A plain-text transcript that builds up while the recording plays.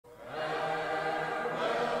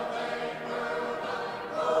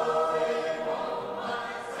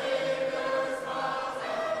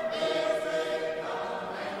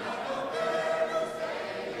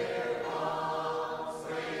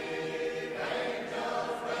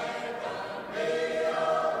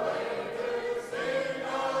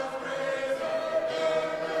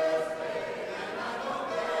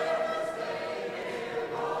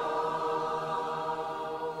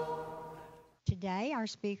our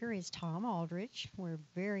speaker is Thom Aldredge. We're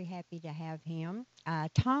very happy to have him.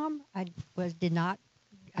 Thom did not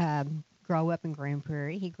grow up in Grand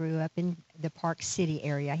Prairie. He grew up in the Park City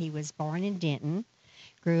area. He was born in Denton,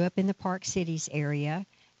 grew up in the Park Cities area,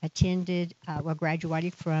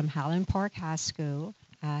 graduated from Highland Park High School.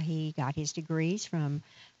 He got his degrees from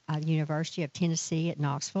the University of Tennessee at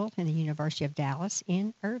Knoxville and the University of Dallas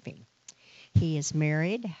in Irving. He is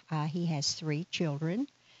married. He has 3 children.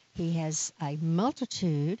 He has a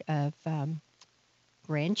multitude of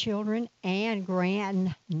grandchildren and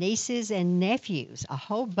grandnieces and nephews, a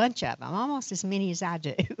whole bunch of them, almost as many as I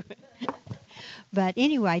do. But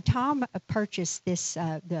anyway, Thom purchased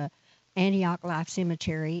the Antioch Life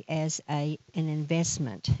Cemetery as an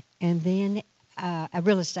investment, and then a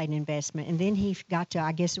real estate investment. And then he got to,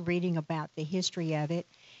 I guess, reading about the history of it,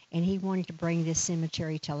 and he wanted to bring this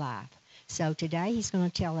cemetery to life. So today he's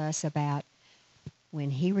going to tell us about when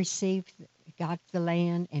he got the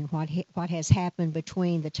land and what has happened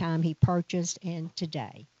between the time he purchased and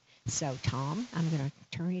today. So, Thom, I'm going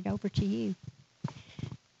to turn it over to you.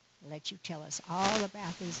 Let you tell us all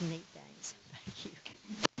about these neat things. Thank you.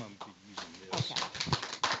 I'm going to be using this. Okay.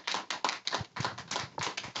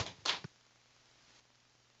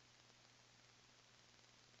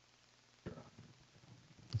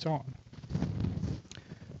 It's on.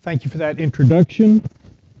 Thank you for that introduction.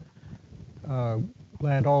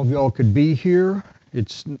 Glad all of y'all could be here.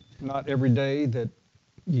 It's not every day that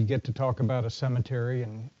you get to talk about a cemetery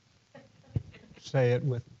and say it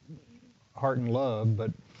with heart and love, but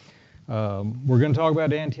we're going to talk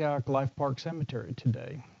about Antioch Life Park Cemetery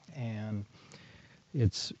today. And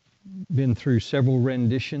it's been through several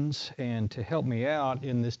renditions, and to help me out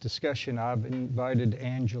in this discussion, I've invited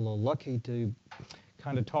Angela Lucky to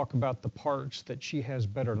kind of talk about the parts that she has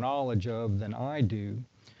better knowledge of than I do.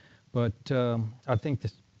 But I think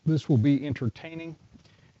this will be entertaining,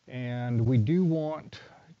 and we do want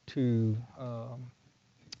to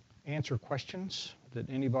answer questions that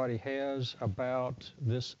anybody has about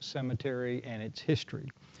this cemetery and its history.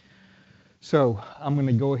 So I'm going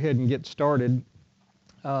to go ahead and get started.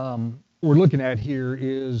 What we're looking at here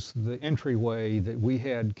is the entryway that we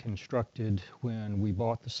had constructed when we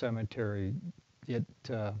bought the cemetery.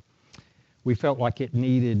 We felt like it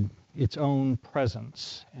needed its own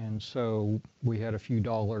presence, and so we had a few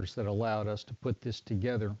dollars that allowed us to put this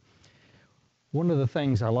together. One of the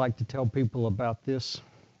things I like to tell people about this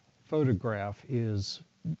photograph is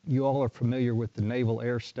you all are familiar with the Naval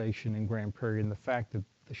Air Station in Grand Prairie and the fact that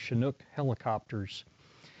the Chinook helicopters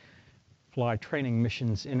fly training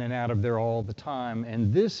missions in and out of there all the time.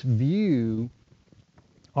 And this view,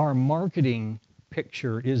 our marketing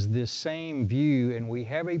picture, is this same view, and we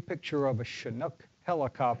have a picture of a Chinook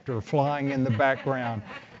helicopter flying in the background.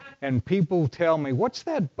 And people tell me, what's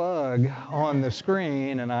that bug on the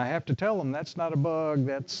screen? And I have to tell them that's not a bug,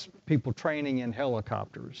 that's people training in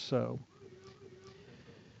helicopters. So,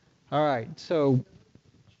 all right, so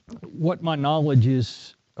what my knowledge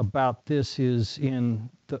is about this is in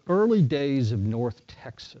the early days of North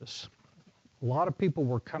Texas, a lot of people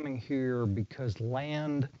were coming here because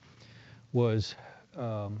land was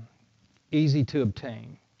easy to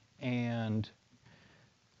obtain. And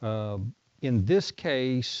in this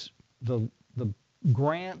case, the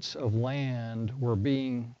grants of land were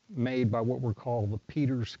being made by what were called the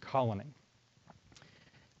Peters Colony.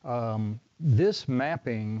 This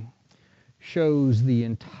mapping shows the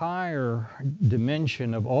entire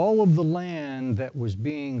dimension of all of the land that was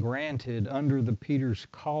being granted under the Peters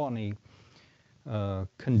Colony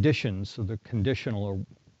conditions. So the conditional, or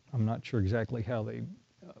I'm not sure exactly how they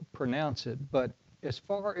pronounce it, but as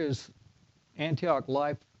far as Antioch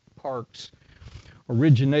Life Park's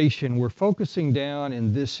origination, we're focusing down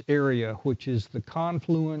in this area, which is the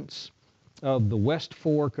confluence of the West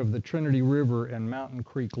Fork of the Trinity River and Mountain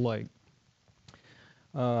Creek Lake.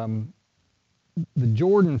 The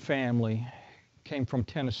Jordan family came from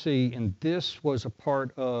Tennessee, and this was a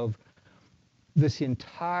part of this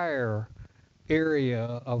entire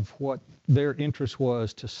area of what their interest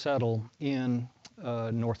was to settle in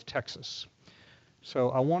North Texas. So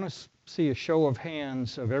I want to see a show of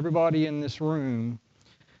hands of everybody in this room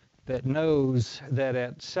that knows that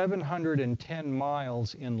at 710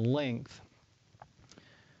 miles in length,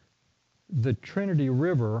 the Trinity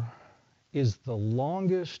River is the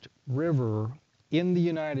longest river in the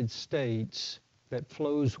United States that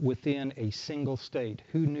flows within a single state.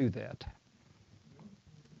 Who knew that?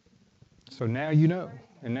 So now you know,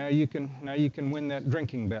 and now you can win that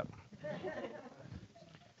drinking bet.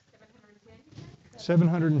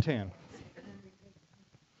 710.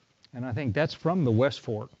 And I think that's from the West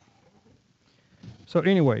Fork. So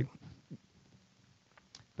anyway,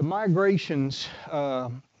 The migrations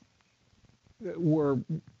were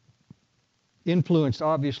influenced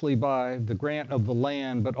obviously by the grant of the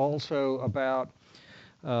land, but also about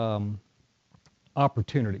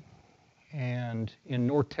opportunity. And in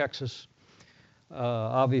North Texas,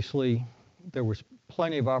 obviously, there was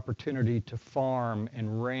plenty of opportunity to farm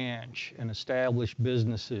and ranch and establish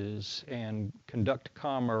businesses and conduct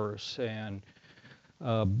commerce and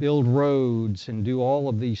build roads and do all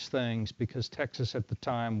of these things, because Texas at the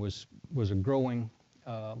time was a growing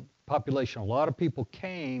population. A lot of people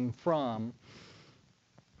came from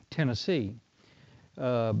Tennessee.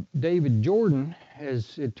 David Jordan,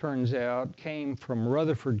 as it turns out, came from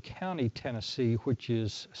Rutherford County, Tennessee, which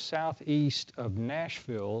is southeast of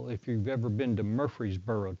Nashville. If you've ever been to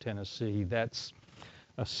Murfreesboro, Tennessee, that's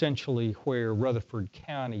essentially where Rutherford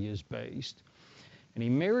County is based. And he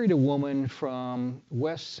married a woman from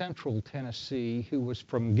west central Tennessee who was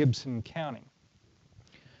from Gibson County.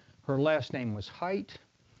 Her last name was Height,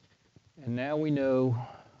 and now we know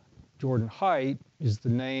Jordan Height is the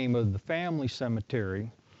name of the family cemetery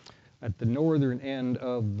at the northern end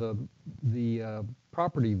of the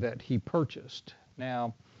property that he purchased.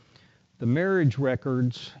 Now, the marriage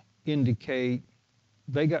records indicate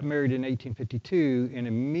they got married in 1852 and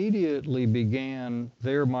immediately began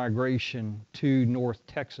their migration to North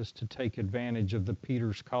Texas to take advantage of the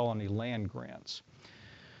Peters Colony land grants.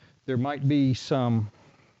 There might be some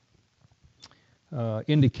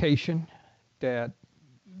indication that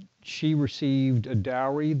she received a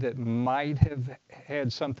dowry that might have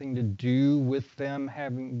had something to do with them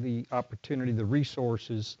having the opportunity, the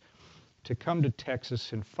resources to come to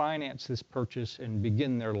Texas and finance this purchase and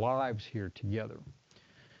begin their lives here together.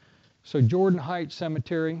 So Jordan Heights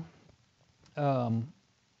Cemetery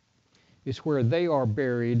is where they are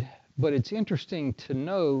buried, but it's interesting to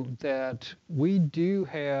know that we do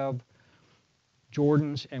have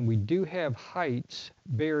Jordans and we do have Heights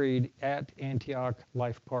buried at Antioch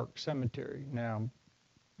Life Park Cemetery. Now,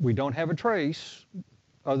 we don't have a trace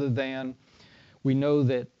other than we know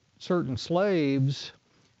that certain slaves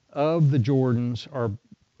of the Jordans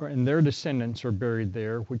and their descendants are buried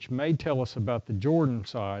there, which may tell us about the Jordan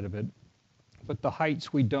side of it, but the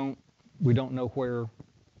Heights we don't know where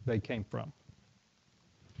they came from.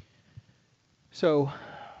 So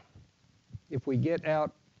if we get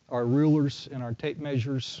out our rulers and our tape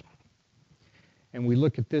measures and we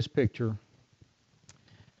look at this picture,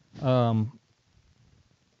 the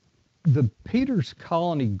Peters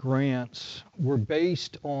Colony grants were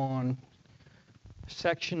based on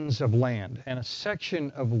sections of land, and a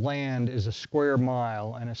section of land is a square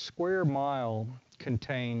mile, and a square mile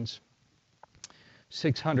contains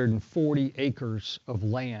 640 acres of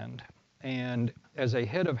land. And as a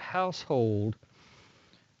head of household,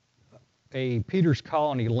 a Peters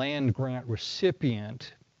Colony land grant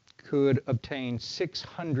recipient could obtain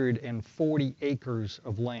 640 acres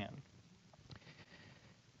of land.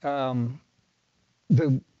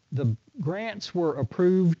 The grants were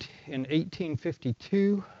approved in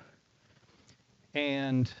 1852,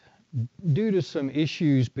 and due to some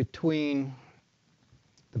issues between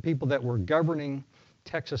the people that were governing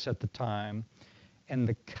Texas at the time and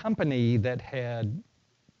the company that had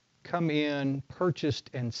come in, purchased,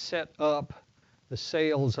 and set up the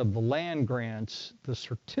sales of the land grants, the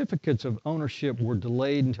certificates of ownership were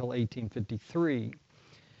delayed until 1853.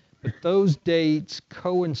 But those dates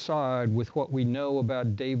coincide with what we know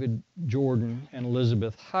about David Jordan and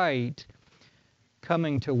Elizabeth Height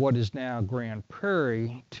coming to what is now Grand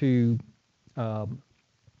Prairie to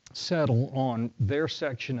settle on their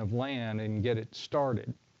section of land and get it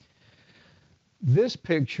started. This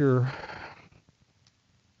picture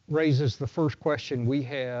raises the first question we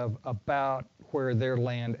have about where their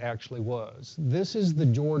land actually was. This is the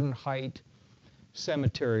Jordan Height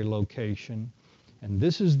Cemetery location, and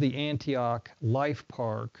this is the Antioch Life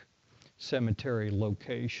Park Cemetery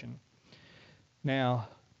location. Now,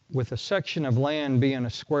 with a section of land being a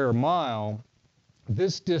square mile,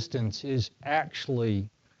 this distance is actually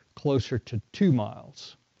closer to 2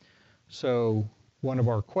 miles. So one of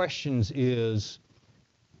our questions is,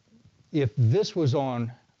 if this was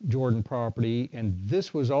on Jordan property and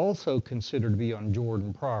this was also considered to be on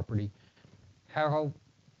Jordan property, how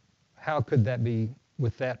could that be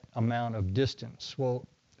with that amount of distance? Well,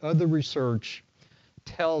 other research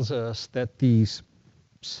tells us that these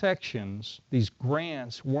sections, these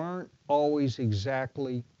grants, weren't always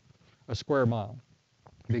exactly a square mile,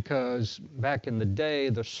 because back in the day,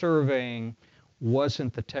 the surveying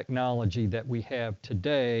wasn't the technology that we have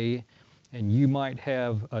today, and you might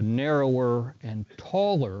have a narrower and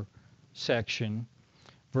taller section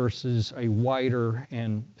versus a wider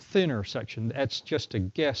and thinner section. That's just a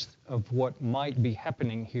guess of what might be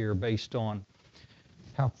happening here based on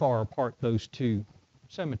how far apart those two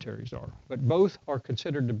cemeteries are. But both are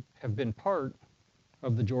considered to have been part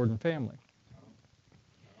of the Jordan family.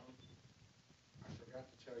 I forgot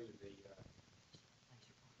to tell you the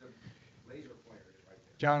laser pointer is right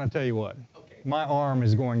there. John, I'll tell you what, Okay. my arm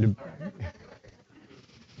is going to...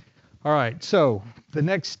 All right, so the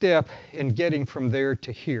next step in getting from there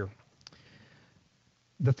to here.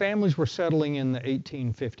 The families were settling in the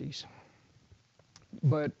 1850s.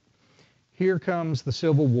 But here comes the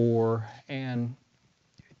Civil War, and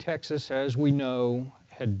Texas, as we know,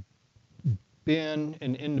 had been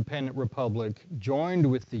an independent republic, joined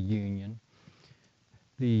with the Union.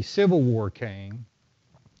 The Civil War came.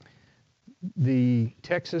 The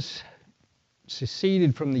Texas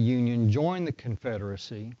seceded from the Union, joined the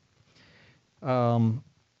Confederacy. And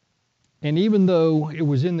even though it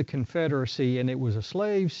was in the Confederacy and it was a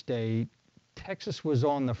slave state, Texas was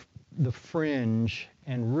on the fringe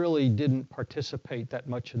and really didn't participate that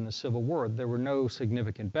much in the Civil War. There were no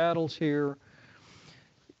significant battles here.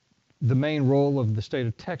 The main role of the state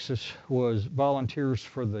of Texas was volunteers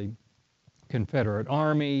for the Confederate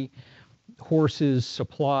Army, horses,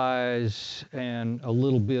 supplies, and a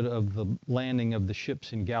little bit of the landing of the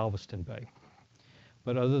ships in Galveston Bay.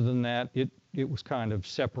 But other than that, it was kind of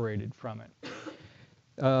separated from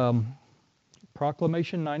it.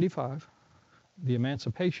 Proclamation 95, the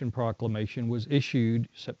Emancipation Proclamation, was issued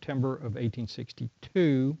September of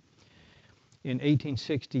 1862. In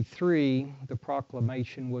 1863, the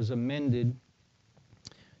proclamation was amended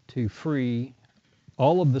to free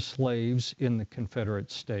all of the slaves in the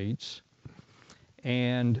Confederate States.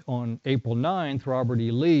 And on April 9th, Robert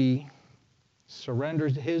E. Lee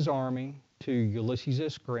surrendered his army to Ulysses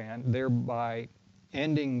S. Grant, thereby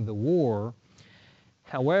ending the war.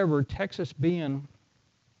 However, Texas being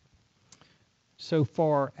so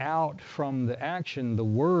far out from the action, the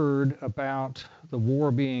word about the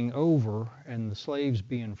war being over and the slaves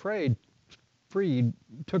being freed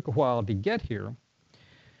took a while to get here.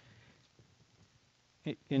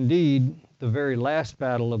 Indeed, the very last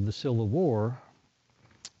battle of the Civil War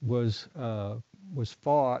was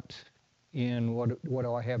fought in, what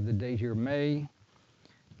do I have the date here, May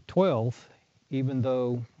 12th, even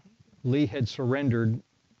though Lee had surrendered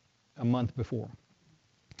a month before.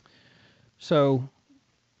 So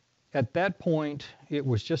at that point, it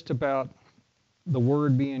was just about the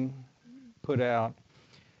word being put out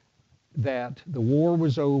that the war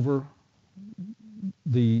was over,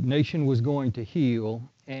 the nation was going to heal,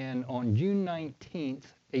 and on June 19th,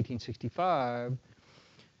 1865,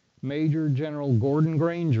 Major General Gordon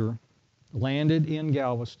Granger landed in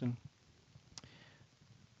Galveston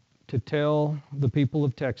to tell the people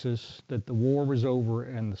of Texas that the war was over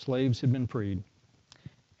and the slaves had been freed.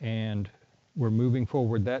 And we're moving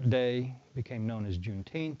forward. That day became known as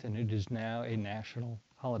Juneteenth, and it is now a national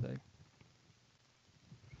holiday.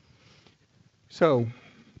 So,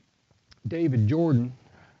 David Jordan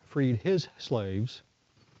freed his slaves,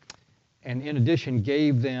 and in addition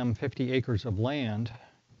gave them 50 acres of land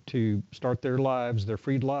to start their lives, their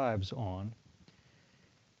freed lives on.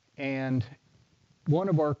 And one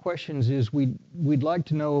of our questions is we'd like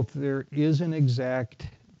to know if there is an exact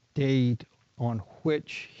date on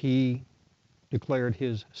which he declared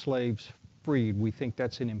his slaves freed. We think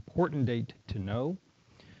that's an important date to know.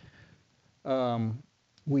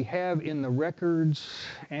 We have in the records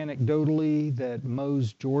anecdotally that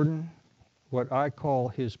Mose Jordan, what I call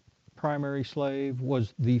his primary slave,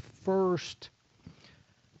 was the first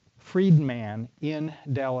freedman in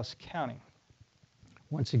Dallas County.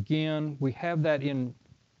 Once again, we have that in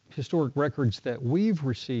historic records that we've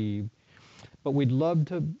received, but we'd love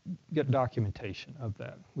to get documentation of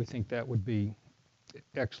that. We think that would be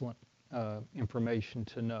excellent information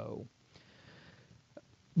to know.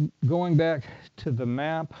 Going back to the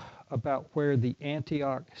map about where the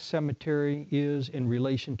Antioch Cemetery is in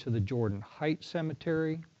relation to the Jordan Heights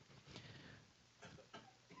Cemetery,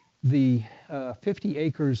 the 50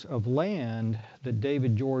 acres of land that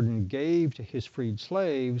David Jordan gave to his freed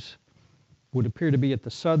slaves would appear to be at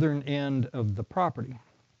the southern end of the property.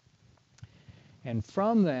 And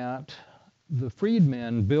from that, the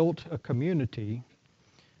freedmen built a community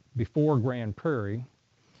before Grand Prairie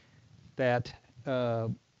that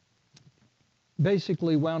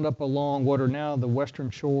basically wound up along what are now the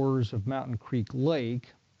western shores of Mountain Creek Lake.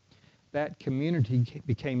 That community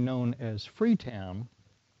became known as Freetown.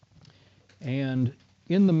 And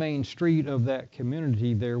in the main street of that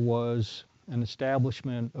community, there was an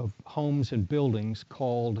establishment of homes and buildings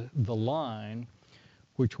called The Line,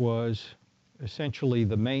 which was essentially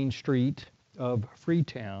the main street of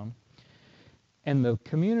Freetown, and the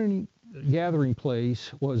community gathering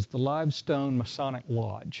place was the Limestone Masonic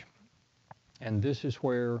Lodge. And this is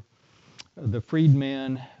where the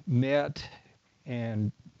freedmen met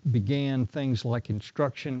and began things like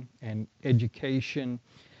instruction and education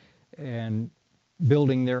and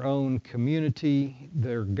building their own community,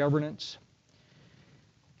 their governance.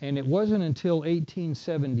 And it wasn't until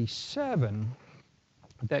 1877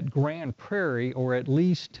 that Grand Prairie, or at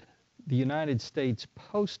least the United States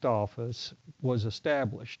Post Office, was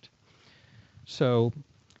established. So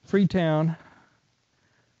Freetown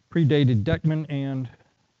predated Duckman and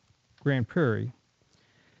Grand Prairie.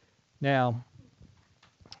 Now,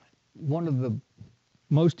 one of the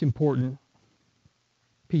most important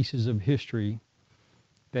pieces of history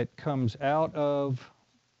that comes out of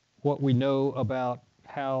what we know about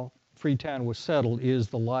how Freetown was settled is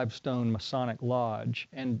the Limestone Masonic Lodge.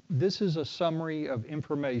 And this is a summary of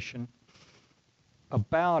information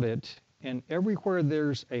about it, and everywhere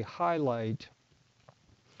there's a highlight,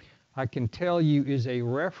 I can tell you is a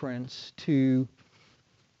reference to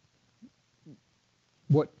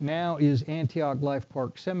what now is Antioch Life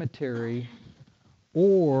Park Cemetery,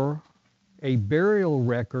 or a burial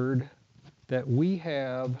record that we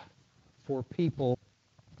have for people.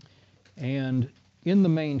 And in the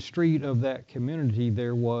main street of that community,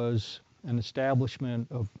 there was an establishment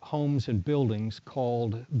of homes and buildings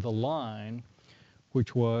called The Line,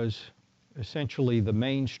 which was essentially the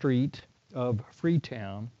main street of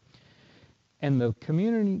Freetown. And the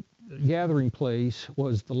community gathering place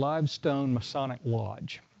was the Limestone Masonic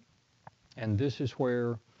Lodge. And this is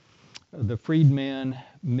where the freedmen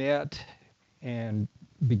met and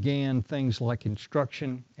began things like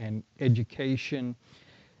instruction and education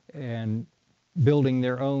and building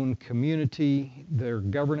their own community, their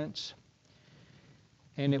governance.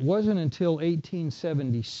 And it wasn't until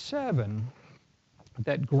 1877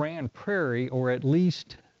 that Grand Prairie, or at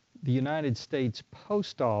least the United States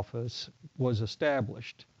Post Office, was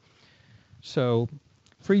established. So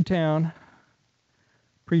Freetown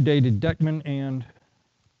predated Duckman and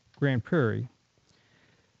Grand Prairie.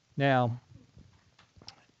 Now,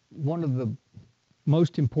 one of the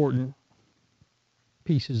most important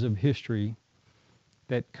pieces of history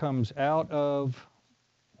that comes out of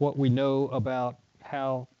what we know about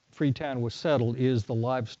how Freetown was settled is the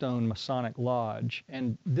Limestone Masonic Lodge.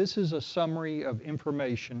 And this is a summary of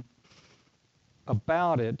information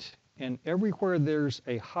about it, and everywhere there's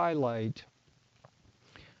a highlight,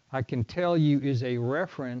 I can tell you is a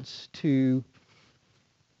reference to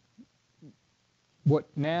what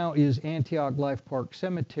now is Antioch Life Park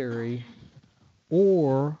Cemetery,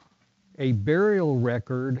 or a burial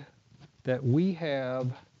record that we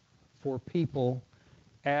have for people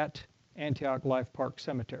at Antioch Life Park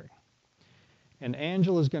Cemetery. And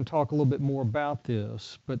Angela's going to talk a little bit more about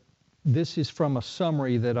this, but this is from a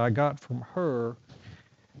summary that I got from her.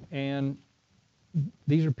 And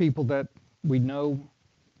these are people that we know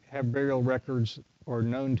have burial records or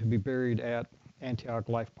known to be buried at Antioch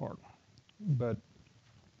Life Park. But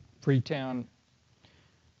Freetown,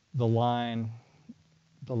 The Line,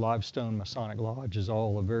 the Limestone Masonic Lodge is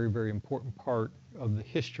all a very, very important part of the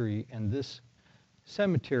history, and this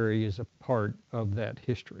cemetery is a part of that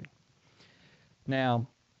history. Now,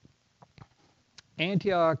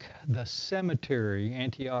 Antioch, the cemetery,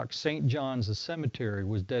 Antioch St. John's the cemetery,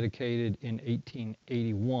 was dedicated in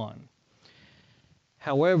 1881.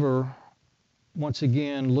 However, once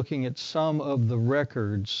again, looking at some of the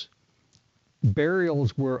records,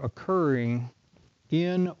 burials were occurring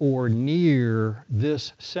in or near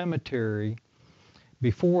this cemetery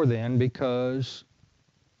before then, because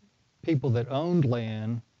people that owned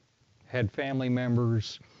land had family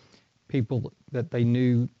members, people that they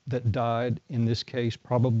knew that died, in this case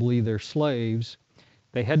probably their slaves.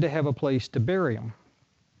 They had to have a place to bury them,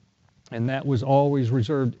 and that was always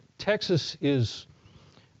reserved. Texas is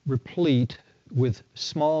replete with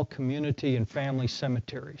small community and family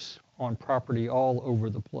cemeteries on property all over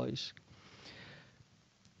the place.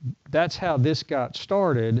 That's how this got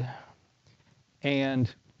started,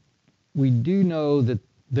 and we do know that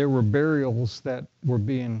there were burials that were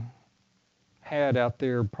being had out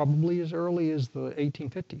there probably as early as the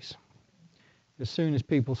 1850s. As soon as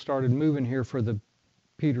people started moving here for the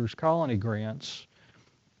Peters Colony grants,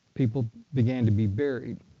 people began to be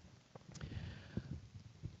buried.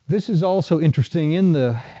 This is also interesting. In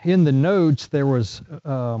the notes, there was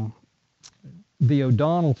the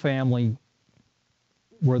O'Donnell family.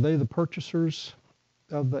 Were they the purchasers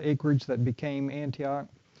of the acreage that became Antioch?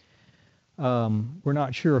 We're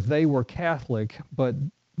not sure if they were Catholic, but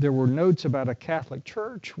there were notes about a Catholic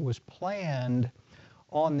church was planned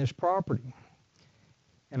on this property.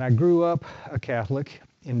 And I grew up a Catholic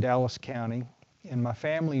in Dallas County, and my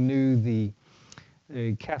family knew the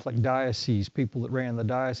Catholic diocese, people that ran the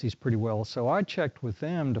diocese pretty well. So I checked with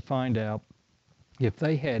them to find out if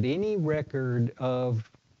they had any record of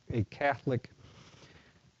a Catholic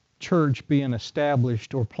church being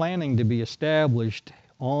established or planning to be established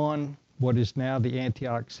on what is now the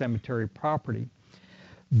Antioch Cemetery property.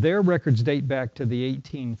 Their records date back to the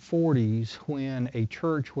 1840s when a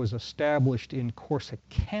church was established in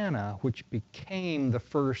Corsicana, which became the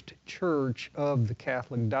first church of the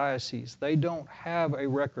Catholic diocese. They don't have a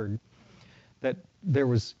record that there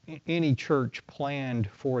was any church planned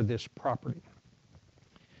for this property.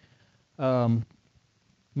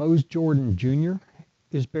 Mose Jordan Jr.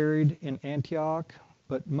 is buried in Antioch,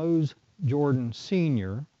 but Mose Jordan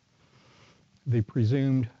Sr., the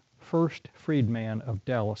presumed first freedman of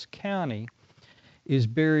Dallas County, is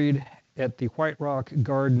buried at the White Rock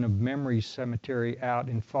Garden of Memories Cemetery out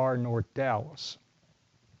in far north Dallas.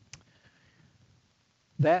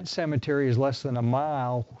 That cemetery is less than a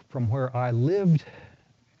mile from where I lived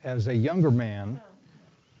as a younger man.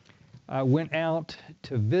 I went out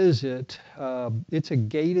to visit. It's a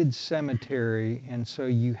gated cemetery, and so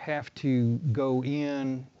you have to go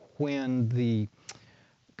in when the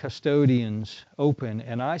custodians open.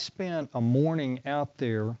 And I spent a morning out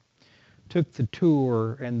there, took the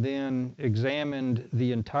tour, and then examined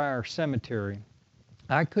the entire cemetery.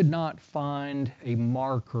 I could not find a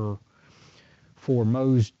marker for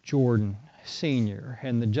Mose Jordan Sr.,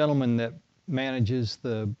 and the gentleman that manages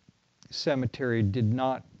the cemetery did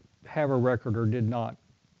not have a record or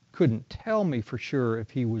couldn't tell me for sure if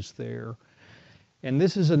he was there. And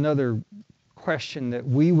this is another question that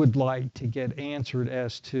we would like to get answered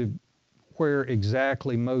as to where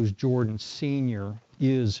exactly Mose Jordan Sr.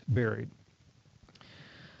 is buried.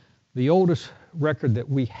 The oldest record that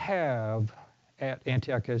we have at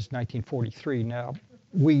Antioch is 1943. Now,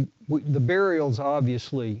 the burials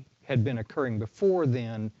obviously had been occurring before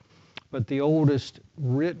then, but the oldest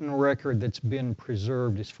written record that's been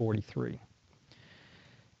preserved is 43.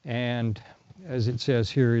 And as it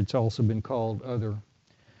says here, it's also been called other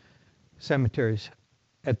cemeteries.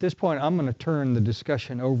 At this point, I'm going to turn the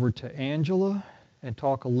discussion over to Angela and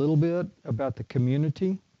talk a little bit about the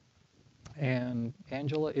community. And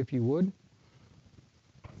Angela, if you would.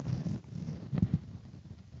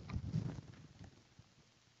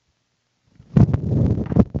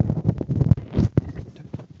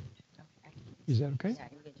 Is that okay? Yeah,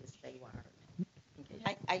 you can just stay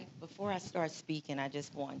wired. Before I start speaking, I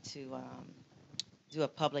just want to do a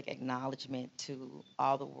public acknowledgement to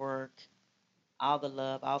all the work, all the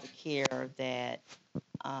love, all the care that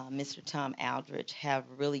Mr. Thom Aldredge have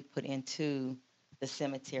really put into the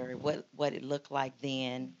cemetery, what it looked like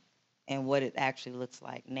then and what it actually looks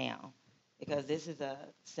like now. Because this is a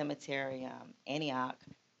cemetery, Antioch,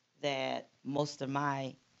 that most of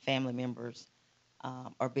my family members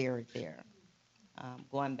are buried there.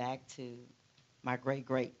 Going back to my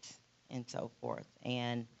great-greats and so forth.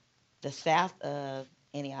 And the south of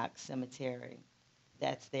Antioch Cemetery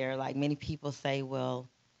that's there, like many people say, well,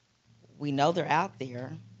 we know they're out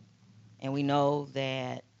there, and we know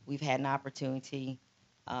that we've had an opportunity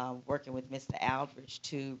working with Mr. Aldredge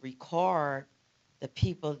to record the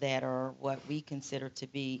people that are what we consider to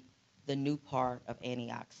be the new part of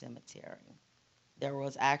Antioch Cemetery. There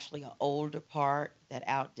was actually an older part that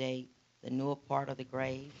outdate the newer part of the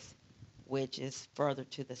graves, which is further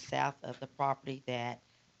to the south of the property that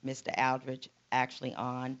Mr. Aldredge actually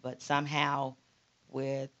owned. But somehow,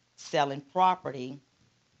 with selling property,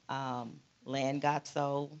 land got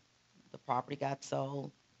sold, the property got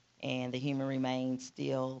sold, and the human remains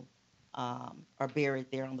still are buried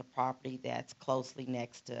there on the property that's closely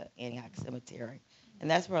next to Antioch Cemetery. And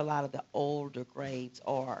that's where a lot of the older graves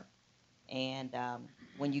are. And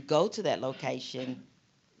when you go to that location,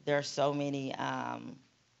 there are so many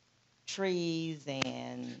trees,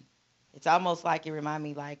 and it's almost like it reminds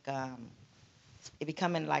me like it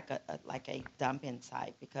becoming like a dumping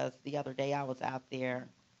site. Because the other day I was out there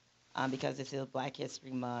because this is Black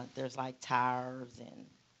History Month. There's like tires and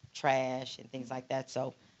trash and things like that.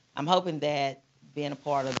 So I'm hoping that being a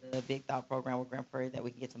part of the Big Thought program with Grand Prairie, that we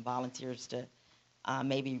can get some volunteers to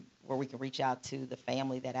maybe where we can reach out to the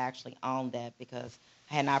family that actually owned that, because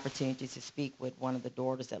I had an opportunity to speak with one of the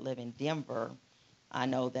daughters that live in Denver. I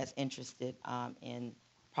know that's interested in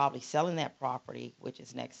probably selling that property, which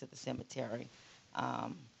is next to the cemetery.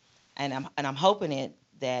 And I'm hoping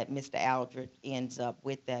that Mr. Aldredge ends up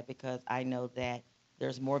with that, because I know that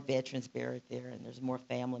there's more veterans buried there and there's more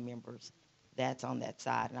family members that's on that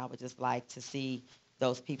side. And I would just like to see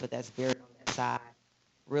those people that's buried on that side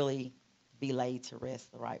really be laid to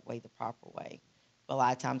rest the right way, the proper way. But a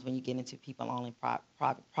lot of times when you get into people owning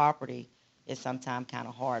private property, it's sometimes kind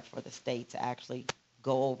of hard for the state to actually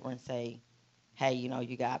go over and say, hey,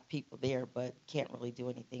 you got people there, but can't really do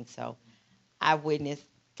anything. So I witnessed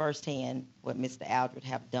firsthand what Mr. Aldredge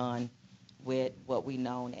have done with what we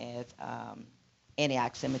known as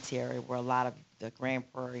Antioch Cemetery, where a lot of the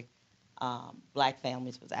Grand Prairie black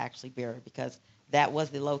families was actually buried, because that was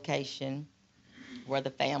the location where the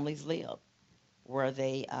families lived, where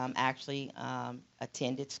they actually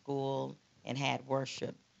attended school and had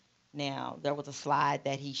worship. Now, there was a slide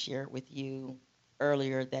that he shared with you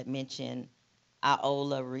earlier that mentioned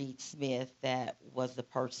Iola Reed Smith, that was the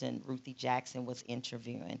person Ruthie Jackson was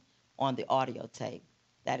interviewing on the audio tape.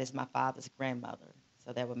 That is my father's grandmother.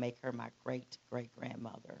 So that would make her my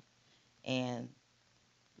great-great-grandmother. And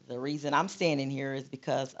the reason I'm standing here is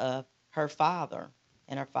because of her father.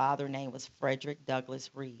 And her father's name was Frederick Douglass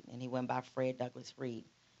Reed, and he went by Fred Douglass Reed.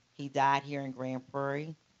 He died here in Grand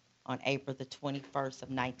Prairie on April the 21st of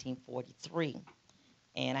 1943.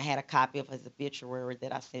 And I had a copy of his obituary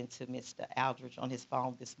that I sent to Mr. Aldredge on his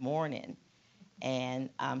phone this morning. And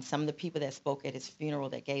some of the people that spoke at his funeral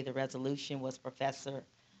that gave the resolution was Professor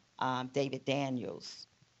David Daniels.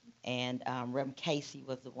 And Reverend Casey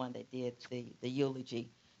was the one that did the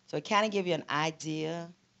eulogy. So it kind of gives you an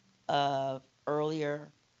idea of earlier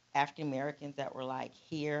African Americans that were like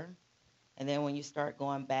here. And then when you start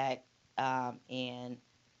going back in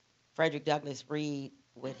Frederick Douglass Reed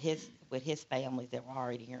with his families that were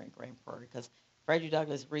already here in Grand Prairie, because Frederick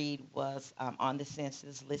Douglass Reed was on the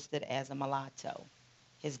census listed as a mulatto.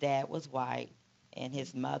 His dad was white, and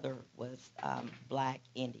his mother was black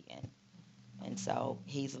Indian, and so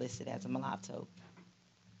he's listed as a mulatto.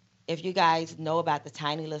 If you guys know about the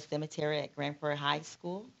tiny little cemetery at Grand Prairie High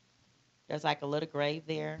School, there's like a little grave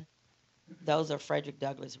there. Those are Frederick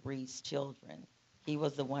Douglass Reed's children. He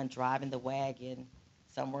was the one driving the wagon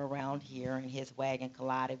somewhere around here, and his wagon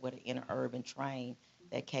collided with an interurban train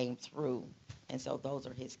that came through. And so those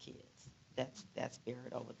are his kids. That's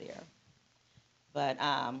buried over there. But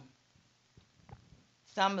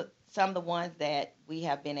some of the ones that we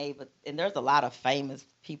have been able, and there's a lot of famous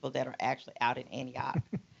people that are actually out in Antioch.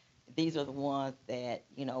 These are the ones that,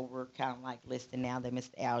 we're kind of like listing now that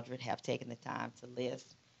Mr. Aldredge have taken the time to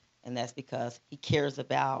list. And that's because he cares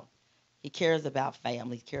about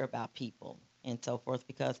family, he cares about people and so forth.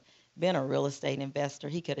 Because being a real estate investor,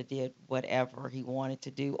 he could have did whatever he wanted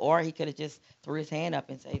to do, or he could have just threw his hand up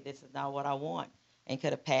and say, this is not what I want, and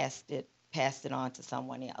could have passed it on to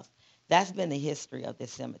someone else. That's been the history of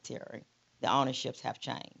this cemetery. The ownerships have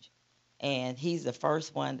changed. And he's the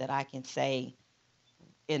first one that I can say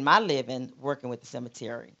in my living working with the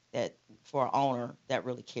cemetery that for an owner that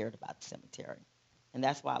really cared about the cemetery. And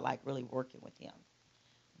that's why I like really working with him.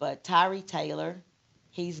 But Tyree Taylor,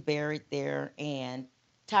 he's buried there. And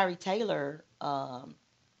Tyree Taylor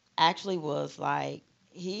actually was like,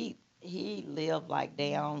 he lived like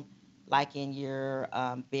down like in your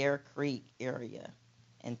Bear Creek area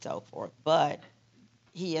and so forth. But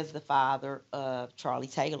he is the father of Charlie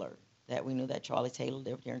Taylor, that we knew that Charlie Taylor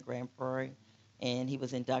lived here in Grand Prairie, and he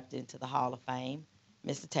was inducted into the Hall of Fame.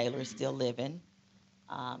 Mr. Taylor is still living.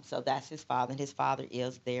 So that's his father, and his father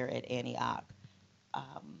is there at Antioch.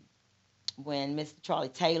 When Mr. Charlie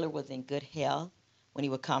Taylor was in good health, when he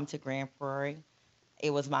would come to Grand Prairie,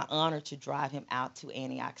 it was my honor to drive him out to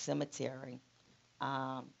Antioch Cemetery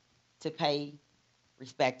to pay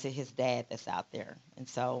respect to his dad that's out there. And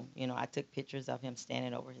so, I took pictures of him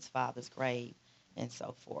standing over his father's grave and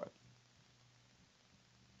so forth.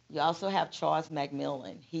 You also have Charles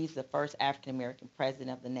McMillan. He's the first African-American president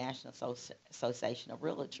of the National Association of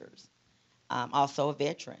Realtors. Also a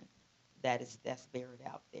veteran that's buried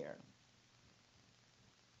out there.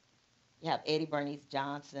 You have Eddie Bernice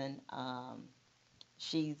Johnson.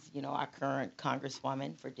 She's, our current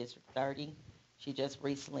congresswoman for District 30. She just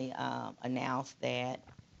recently announced that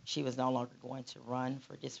she was no longer going to run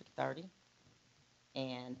for District 30.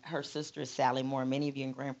 And her sister is Sally Moore. Many of you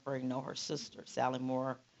in Grand Prairie know her sister. Sally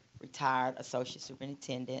Moore, retired associate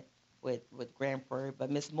superintendent with Grand Prairie.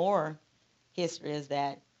 But Miss Moore, history is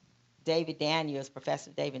that David Daniels,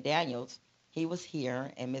 Professor David Daniels, he was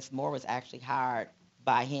here, and Miss Moore was actually hired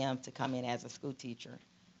by him to come in as a school teacher.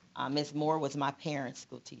 Miss Moore was my parents'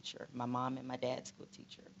 school teacher, my mom and my dad's school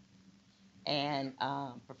teacher. And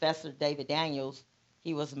Professor David Daniels,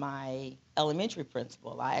 he was my elementary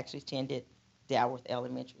principal. I actually attended Dalworth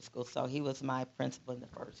Elementary School, so he was my principal in the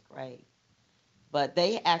first grade. But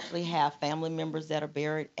they actually have family members that are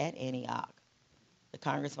buried at Antioch. the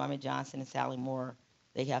Congresswoman Johnson and Sally Moore,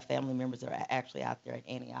 they have family members that are actually out there at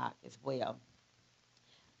Antioch as well.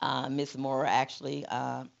 Ms. Moore actually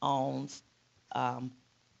owns um,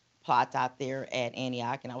 plots out there at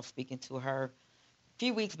Antioch, and I was speaking to her a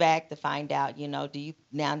few weeks back to find out, do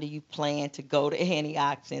you plan to go to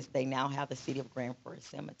Antioch since they now have the City of Grand Prairie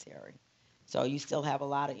Cemetery? So you still have a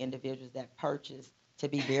lot of individuals that purchase to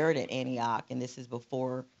be buried at Antioch, and this is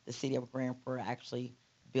before the City of Grand Prairie actually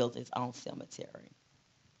built its own cemetery.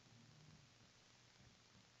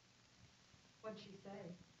 What'd she say?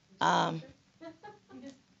 Um,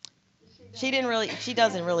 she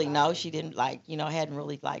doesn't really know. She didn't hadn't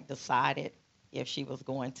really decided if she was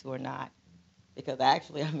going to or not. Because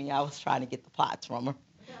actually, I mean, I was trying to get the plots from her.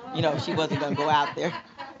 She wasn't going to go out there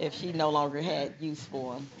if she no longer had use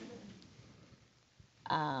for them.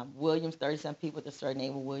 Williams, 30-some people with the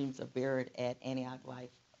surname of Williams are buried at Antioch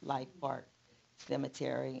Life Park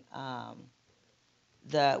Cemetery.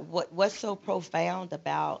 What's so profound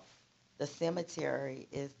about the cemetery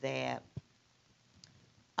is that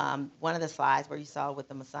one of the slides where you saw with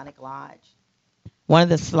the Masonic Lodge, one of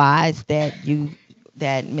the slides that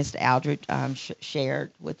Mr. Aldredge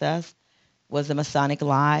shared with us was the Masonic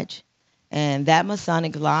Lodge, and that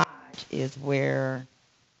Masonic Lodge is where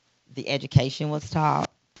the education was taught.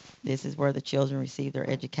 This is where the children received their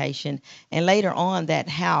education. And later on, that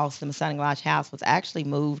house, the Masonic Lodge house, was actually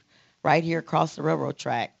moved right here across the railroad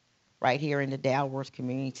track, right here in the Dalworth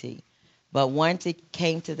community. But once it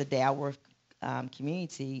came to the Dalworth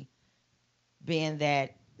community, being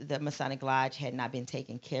that the Masonic Lodge had not been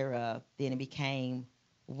taken care of, then it became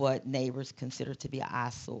what neighbors considered to be an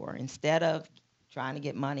eyesore. Instead of trying to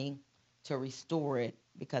get money to restore it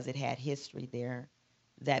because it had history there,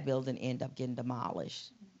 that building ended up getting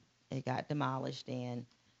demolished. It got demolished, and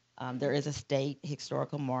there is a state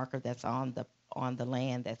historical marker that's on the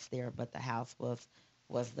land that's there, but the house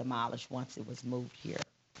was demolished once it was moved here.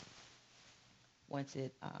 Once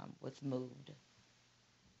it was moved.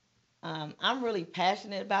 I'm really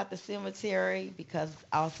passionate about the cemetery because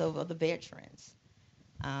also of the veterans.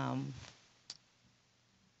 I'm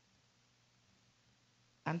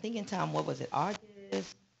thinking, Tom, what was it,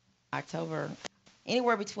 August, October,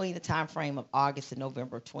 anywhere between the time frame of August and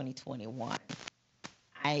November of 2021.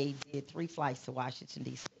 I did 3 flights to Washington,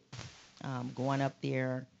 D.C., going up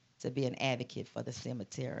there to be an advocate for the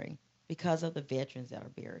cemetery because of the veterans that are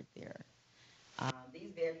buried there.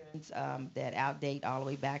 These veterans that outdate all the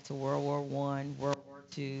way back to World War I, World War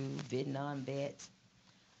II, Vietnam vets,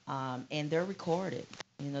 and they're recorded.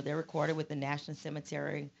 They're recorded with the National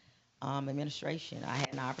Cemetery Administration. I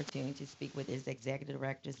had an opportunity to speak with its executive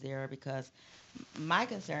directors there because my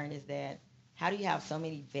concern is that how do you have so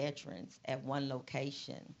many veterans at one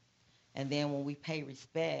location, and then when we pay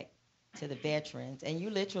respect to the veterans, and you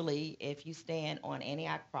literally, if you stand on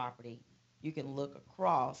Antioch property, you can look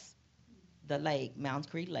across the lake, Mounds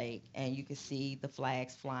Creek Lake, and you can see the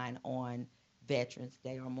flags flying on Veterans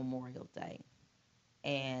Day or Memorial Day.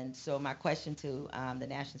 And so my question to the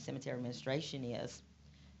National Cemetery Administration is,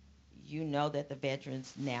 that the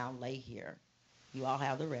veterans now lay here. You all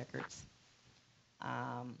have the records.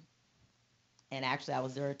 And actually, I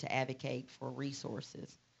was there to advocate for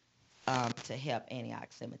resources to help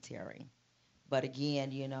Antioch Cemetery. But again,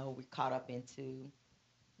 we caught up into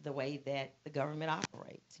the way that the government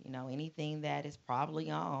operates. Anything that is probably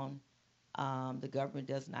on, the government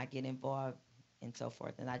does not get involved and so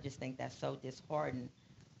forth. And I just think that's so disheartening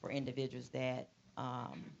for individuals that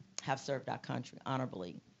have served our country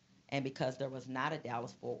honorably. And because there was not a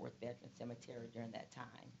Dallas-Fort Worth Veteran Cemetery during that time,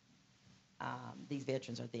 these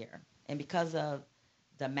veterans are there. And because of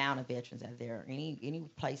the amount of veterans that are there, any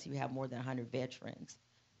place you have more than 100 veterans,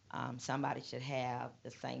 somebody should have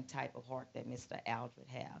the same type of heart that Mr. Aldredge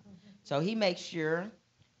have. Mm-hmm. So he makes sure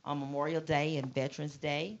on Memorial Day and Veterans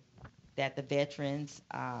Day that the veterans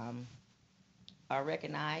are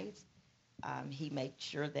recognized. He makes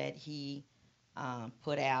sure that he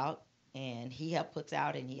puts out, and he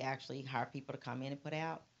actually hire people to come in and put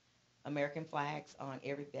out American flags on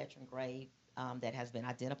every veteran grave that has been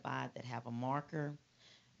identified, that have a marker.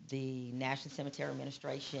 The National Cemetery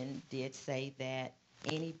Administration did say that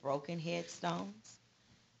any broken headstones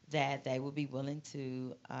that they would be willing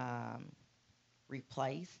to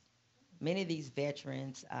replace. Many of these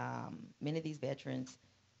veterans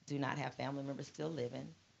do not have family members still living.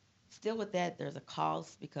 Still with that, there's a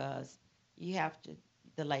cost because you have to,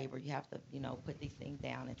 the labor, you have to, put these things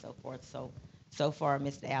down and so forth. So far,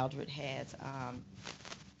 Mr. Aldredge has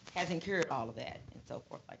incurred all of that and so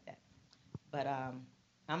forth like that. But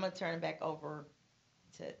I'm going to turn it back over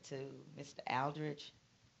to Mr. Aldredge.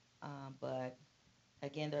 But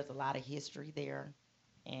Again, there's a lot of history there,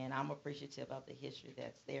 and I'm appreciative of the history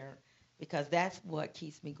that's there because that's what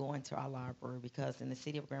keeps me going to our library. Because in the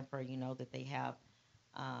city of Grand Prairie, you know that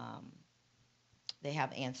um, they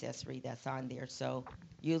have ancestry that's on there. So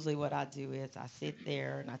usually, what I do is I sit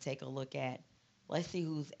there and I take a look at, let's see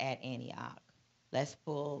who's at Antioch. Let's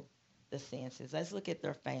pull the census. Let's look at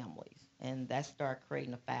their families, and let's start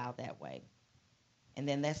creating a file that way. And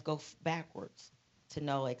then let's go backwards to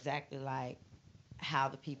know exactly like how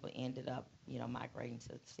the people ended up, migrating to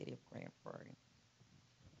the city of Grand Prairie.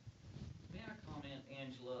 May I comment,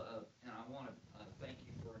 Angela, and I want to thank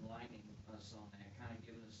you for enlightening us on that, kind of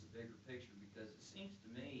giving us the bigger picture, because it seems to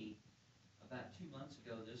me about 2 months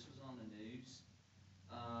ago, this was on the news.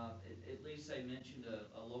 At least they mentioned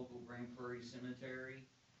a local Grand Prairie cemetery,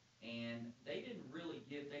 and they didn't really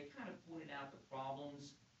they kind of pointed out the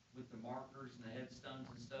problems with the markers and the headstones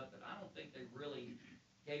and stuff, but I don't think they really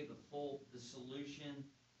gave the solution,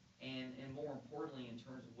 and more importantly, in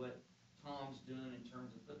terms of what Thom's doing in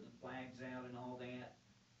terms of putting the flags out and all that.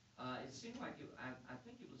 It seemed like I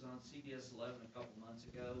think it was on CBS 11 a couple months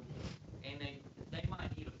ago, and they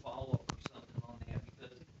might need a follow up or something on that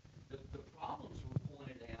because the problems were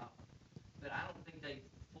pointed out, but I don't think they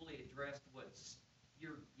fully addressed what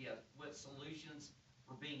solutions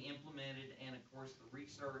were being implemented, and of course the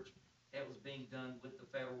research that was being done with the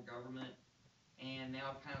federal government. And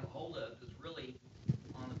now kind of the holdup is really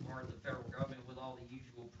on the part of the federal government with all the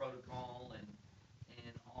usual protocol and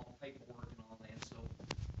all paperwork and all that. So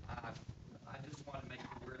I just want to make you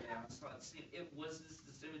aware of that. I saw was this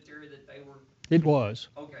the cemetery that they were? It was.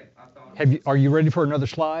 Okay, I thought. Are you ready for another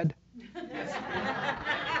slide? Yes.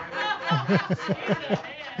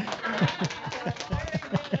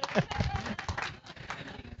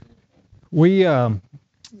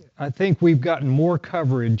 I think we've gotten more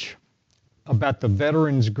coverage about the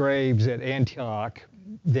veterans' graves at Antioch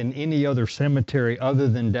than any other cemetery other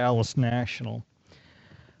than Dallas National.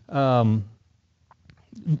 Let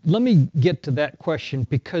me get to that question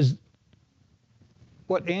because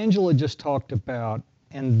what Angela just talked about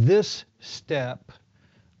and this step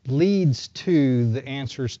leads to the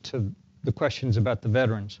answers to the questions about the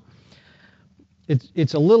veterans.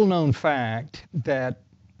 It's a little known fact that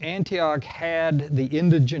Antioch had the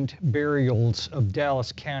indigent burials of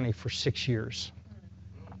Dallas County for 6 years.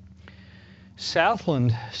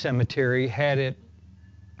 Southland Cemetery had it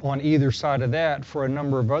on either side of that for a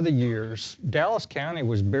number of other years. Dallas County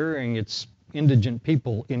was burying its indigent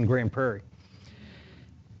people in Grand Prairie.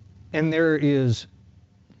 And there is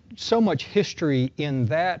so much history in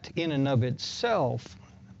that in and of itself.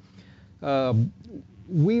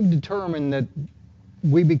 We've determined that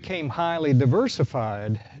we became highly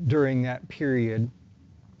diversified during that period.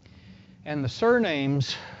 And the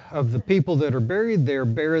surnames of the people that are buried there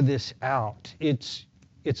bear this out. It's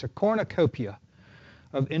a cornucopia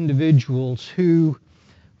of individuals who,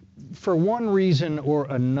 for one reason or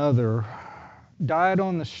another, died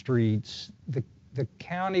on the streets. The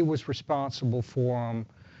county was responsible for them.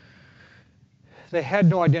 They had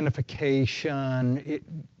no identification.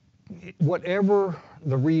 Whatever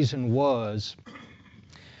the reason was,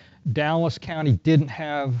 Dallas County didn't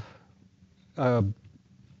have a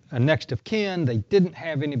next of kin. They didn't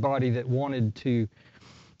have anybody that wanted to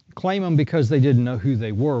claim them because they didn't know who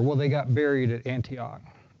they were. Well, they got buried at Antioch.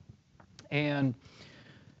 And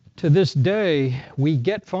to this day, we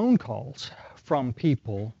get phone calls from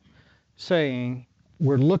people saying,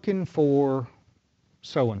 we're looking for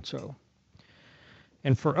so-and-so.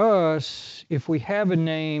 And for us, if we have a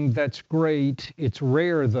name, that's great. It's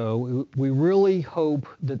rare, though. We really hope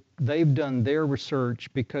that they've done their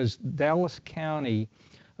research because Dallas County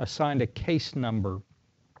assigned a case number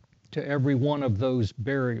to every one of those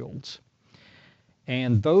burials.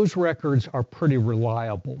 And those records are pretty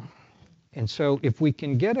reliable. And so if we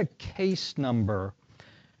can get a case number,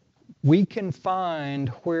 we can find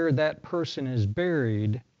where that person is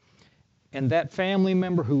buried, and that family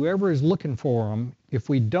member, whoever is looking for them, if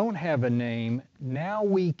we don't have a name, now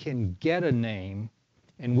we can get a name,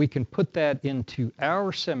 and we can put that into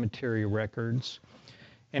our cemetery records.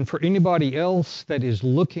 And for anybody else that is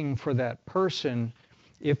looking for that person,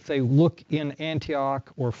 if they look in Antioch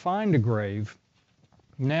or find a grave,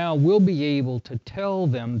 now we'll be able to tell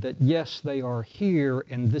them that yes, they are here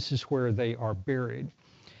and this is where they are buried.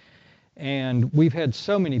 And we've had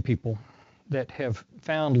so many people that have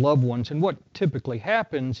found loved ones, and what typically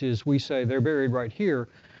happens is we say they're buried right here.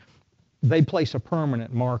 They place a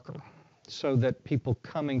permanent marker so that people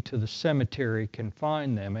coming to the cemetery can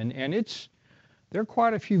find them. And there are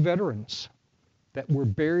quite a few veterans that were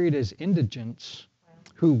buried as indigents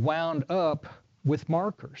who wound up with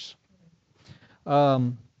markers.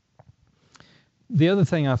 Um, the other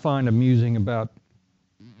thing I find amusing about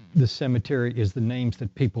the cemetery is the names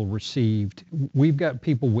that people received. We've got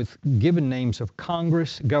people with given names of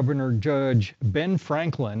Congress, Governor, Judge, Ben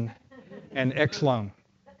Franklin, and Exlone.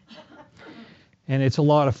 And it's a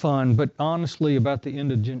lot of fun, but honestly, about the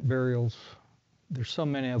indigent burials, there's so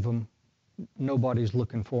many of them, nobody's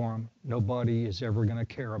looking for them. Nobody is ever going to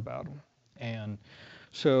care about them. And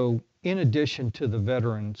so, in addition to the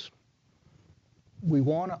veterans, we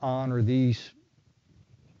want to honor these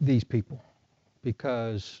people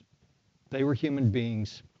because they were human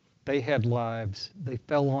beings, they had lives, they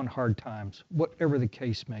fell on hard times, whatever the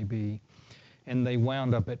case may be, and they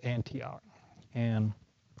wound up at Antioch. And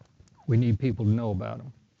we need people to know about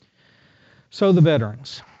them. So the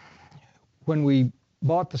veterans. When we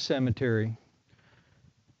bought the cemetery,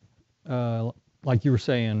 like you were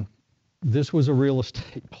saying, this was a real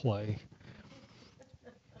estate play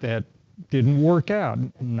that didn't work out.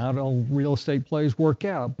 Not all real estate plays work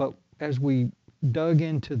out, but as we dug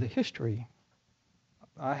into the history,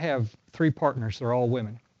 I have 3 partners, they're all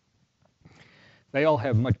women. They all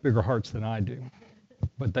have much bigger hearts than I do,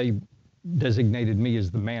 but they designated me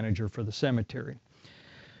as the manager for the cemetery.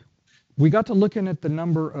 We got to looking at the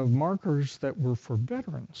number of markers that were for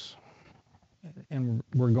veterans. And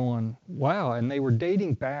we're going, wow, and they were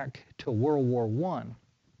dating back to World War I.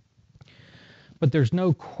 But there's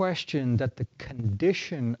no question that the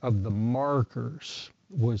condition of the markers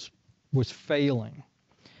was failing.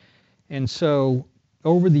 And so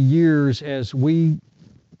over the years, as we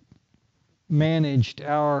managed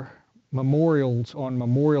our memorials on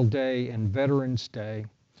Memorial Day and Veterans Day,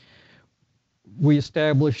 we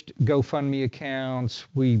established GoFundMe accounts.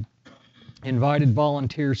 We invited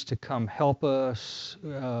volunteers to come help us.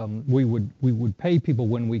 We would pay people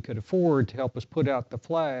when we could afford to help us put out the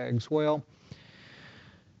flags. Well,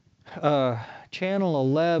 Channel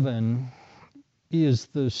 11 is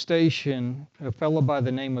the station. A fellow by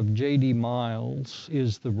the name of J.D. Miles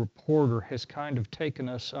is the reporter, has kind of taken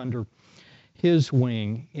us under his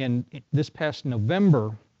wing. And this past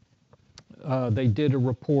November, they did a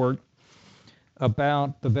report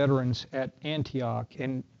about the veterans at Antioch.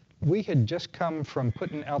 And we had just come from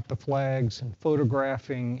putting out the flags and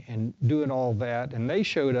photographing and doing all that, and they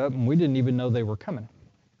showed up and we didn't even know they were coming.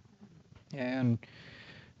 And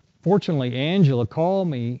fortunately, Angela called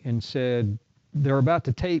me and said, they're about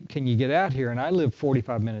to tape, can you get out here? And I live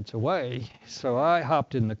 45 minutes away, so I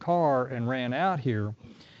hopped in the car and ran out here.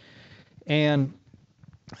 And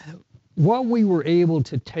what we were able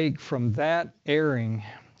to take from that airing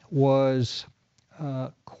was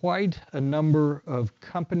quite a number of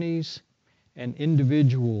companies and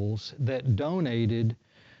individuals that donated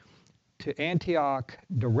to Antioch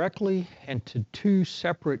directly and to 2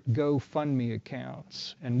 separate GoFundMe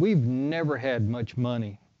accounts. And we've never had much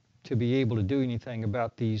money to be able to do anything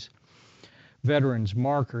about these veterans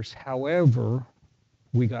markers. However,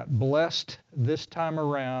 we got blessed this time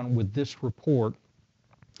around with this report.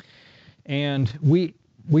 And we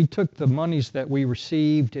took the monies that we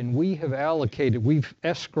received and we have allocated, we've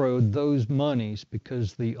escrowed those monies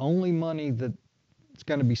because the only money that's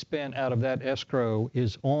going to be spent out of that escrow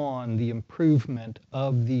is on the improvement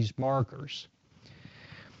of these markers.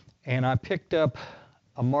 And I picked up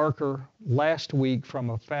a marker last week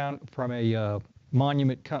from a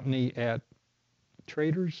monument company at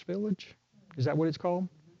Traders Village. Is that what it's called?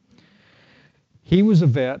 He was a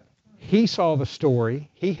vet. He saw the story.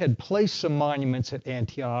 He had placed some monuments at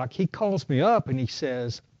Antioch. He calls me up and he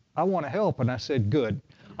says, I want to help. And I said, good.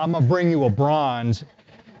 I'm going to bring you a bronze,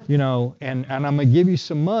 and I'm going to give you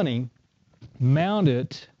some money. Mount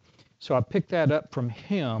it. So I picked that up from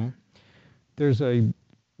him. There's a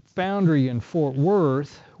foundry in Fort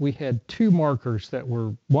Worth. We had 2 markers that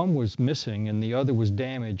one was missing and the other was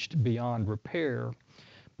damaged beyond repair.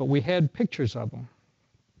 But we had pictures of them.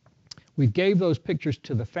 We gave those pictures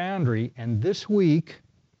to the foundry, and this week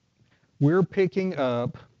we're picking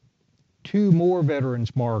up 2 more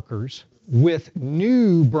veterans markers with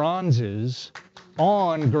new bronzes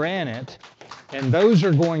on granite, and those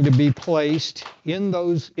are going to be placed in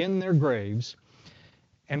their graves.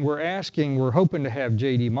 And we're hoping to have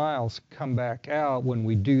J.D. Miles come back out when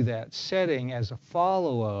we do that setting as a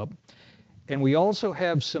follow-up. And we also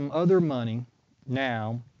have some other money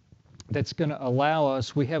now that's going to allow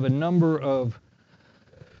us, we have a number of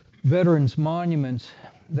veterans monuments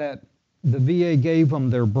that the VA gave them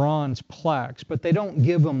their bronze plaques, but they don't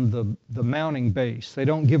give them the mounting base. They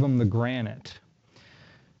don't give them the granite.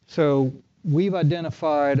 So we've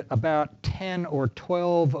identified about 10 or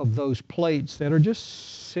 12 of those plates that are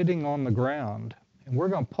just sitting on the ground. And we're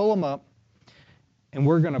going to pull them up, and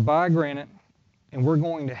we're going to buy granite, and we're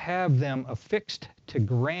going to have them affixed to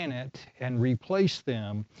granite and replace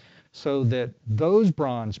them so that those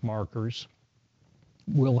bronze markers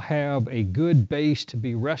will have a good base to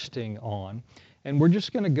be resting on. And we're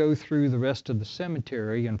just going to go through the rest of the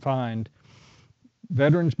cemetery and find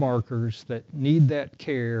veterans markers that need that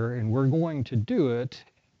care, and we're going to do it.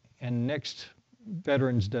 And next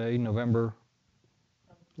Veterans Day, November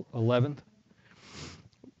 11th,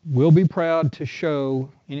 we'll be proud to show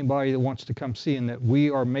anybody that wants to come see that we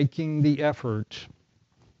are making the effort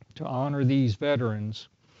to honor these veterans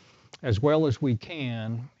as well as we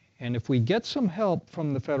can. And if we get some help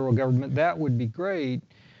from the federal government, that would be great.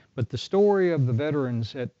 But the story of the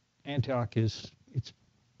veterans at Antioch it's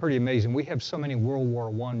pretty amazing. We have so many World War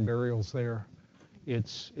I burials there.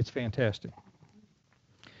 It's fantastic.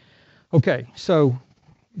 Okay, so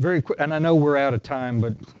very quick, and I know we're out of time,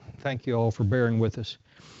 but thank you all for bearing with us.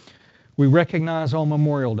 We recognize on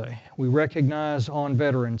Memorial Day. We recognize on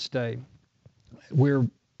Veterans Day.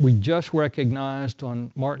 We just recognized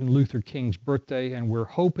on Martin Luther King's birthday, and we're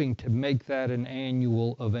hoping to make that an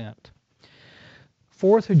annual event.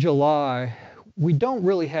 4th of July, we don't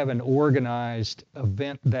really have an organized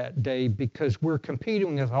event that day because we're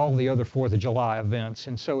competing with all the other 4th of July events,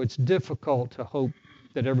 and so it's difficult to hope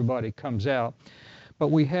that everybody comes out. But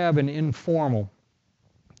we have an informal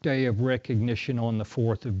day of recognition on the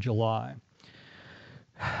 4th of July.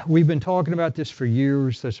 We've been talking about this for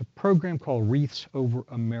years. There's a program called Wreaths Over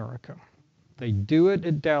America. They do it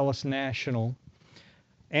at Dallas National.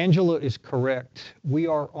 Angela is correct. We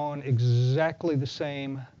are on exactly the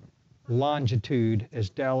same longitude as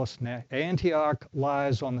Dallas. Antioch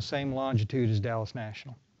lies on the same longitude as Dallas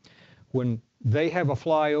National. When they have a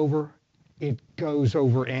flyover, it goes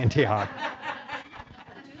over Antioch.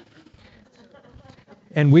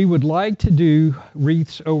 And we would like to do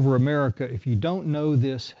Wreaths Over America. If you don't know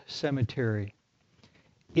this cemetery,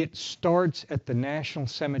 it starts at the National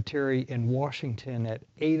Cemetery in Washington at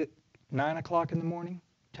 9 o'clock in the morning,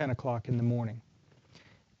 10 o'clock in the morning.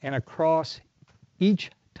 And across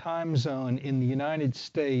each time zone in the United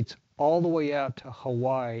States, all the way out to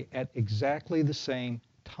Hawaii at exactly the same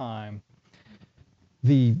time.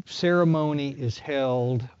 The ceremony is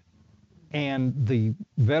held, and the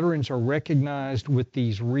veterans are recognized with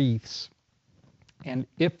these wreaths. And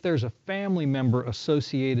if there's a family member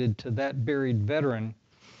associated to that buried veteran,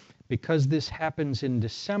 because this happens in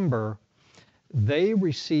December, they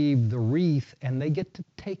receive the wreath and they get to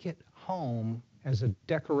take it home as a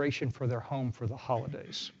decoration for their home for the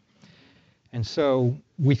holidays. And so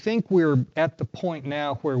we think we're at the point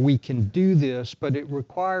now where we can do this, but it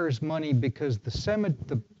requires money because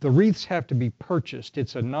the wreaths have to be purchased.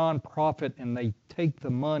 It's a nonprofit, and they take the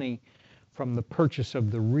money from the purchase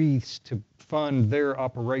of the wreaths to fund their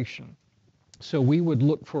operation. So we would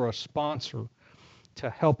look for a sponsor to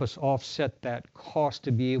help us offset that cost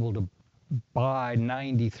to be able to buy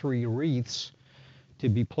 93 wreaths to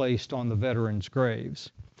be placed on the veterans'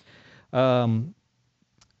 graves.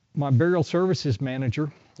 My burial services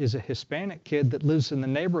manager is a Hispanic kid that lives in the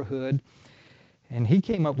neighborhood, and he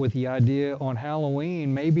came up with the idea on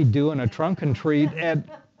Halloween, maybe doing a trunk and treat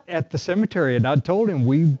at the cemetery, and I told him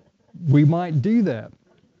we might do that.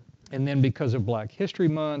 And then because of Black History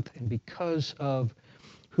Month and because of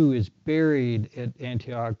who is buried at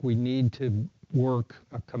Antioch, we need to work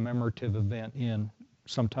a commemorative event in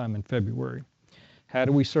sometime in February. How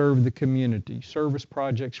do we serve the community? Service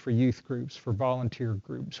projects for youth groups, for volunteer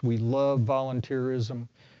groups. We love volunteerism.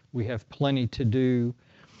 We have plenty to do.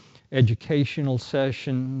 Educational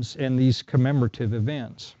sessions and these commemorative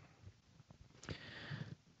events.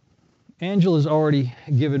 Angela's already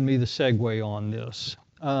given me the segue on this.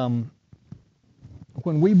 When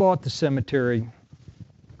we bought the cemetery,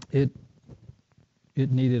 it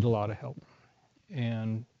needed a lot of help.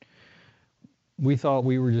 And we thought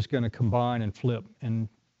we were just going to combine and flip, and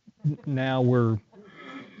now we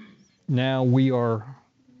are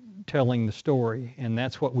telling the story, and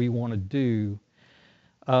that's what we want to do.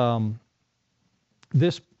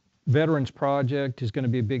 This Veterans Project is going to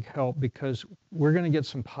be a big help because we're going to get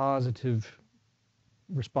some positive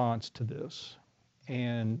response to this.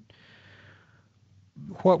 And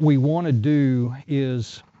what we want to do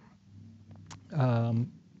is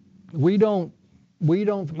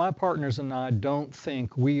my partners and I don't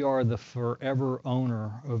think we are the forever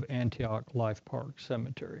owner of Antioch Life Park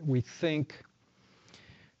Cemetery. We think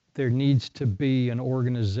there needs to be an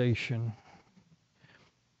organization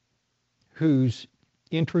whose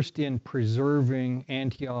interest in preserving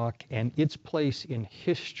Antioch and its place in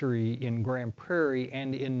history in Grand Prairie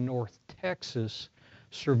and in North Texas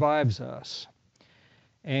survives us.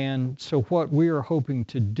 And so what we are hoping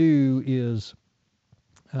to do is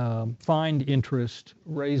find interest,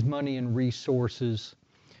 raise money and resources,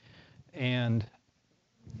 and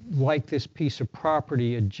like this piece of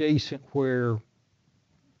property adjacent where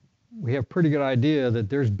we have a pretty good idea that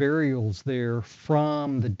there's burials there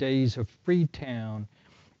from the days of Freetown,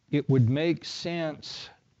 it would make sense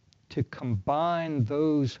to combine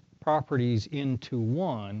those properties into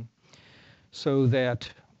one so that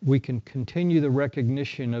we can continue the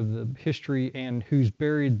recognition of the history and who's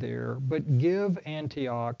buried there, but give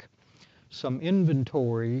Antioch some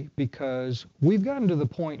inventory, because we've gotten to the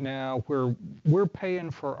point now where we're paying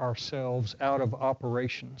for ourselves out of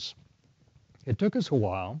operations. It took us a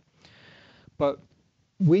while, but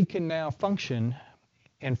we can now function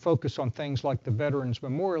and focus on things like the Veterans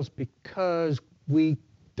Memorials because we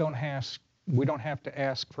don't have to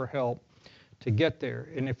ask for help to get there.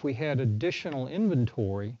 And if we had additional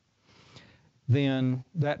inventory, then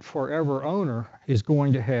that forever owner is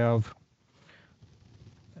going to have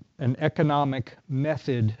an economic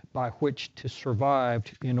method by which to survive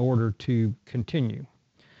in order to continue.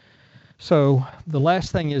 So the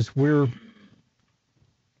last thing is,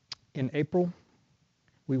 in April,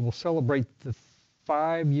 we will celebrate the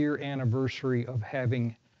 5-year anniversary of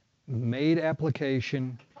having made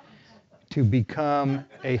application to become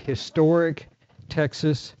a historic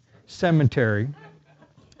Texas cemetery.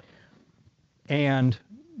 And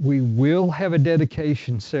we will have a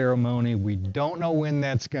dedication ceremony. We don't know when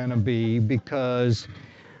that's going to be because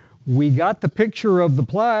we got the picture of the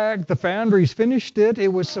plaque. The foundries finished it. It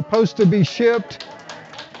was supposed to be shipped.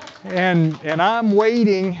 And I'm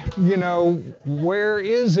waiting, where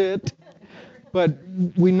is it? But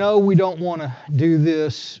we know we don't want to do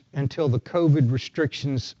this until the COVID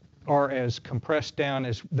restrictions are as compressed down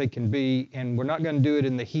as they can be, and we're not going to do it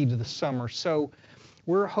in the heat of the summer. So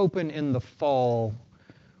we're hoping in the fall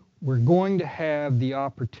we're going to have the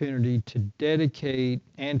opportunity to dedicate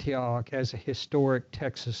Antioch as a historic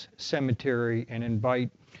Texas cemetery and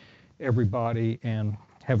invite everybody and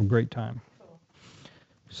have a great time.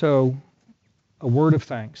 So, a word of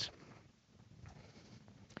thanks.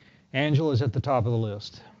 Angela's at the top of the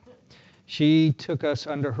list. She took us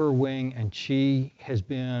under her wing, and she has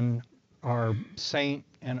been our saint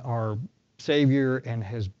and our savior and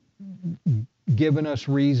has given us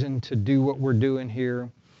reason to do what we're doing here.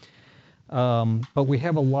 But we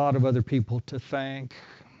have a lot of other people to thank.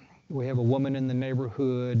 We have a woman in the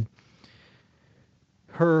neighborhood.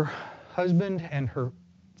 Her husband and her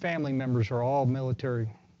family members are all military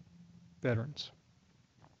veterans.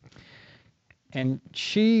 And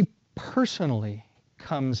she personally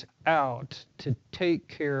comes out to take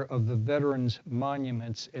care of the veterans'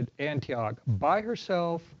 monuments at Antioch by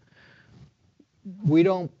herself. We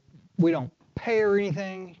don't pay her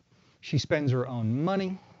anything. She spends her own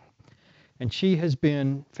money. And she has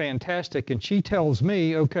been fantastic. And she tells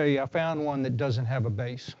me, okay, I found one that doesn't have a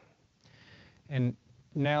base. And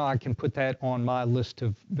now I can put that on my list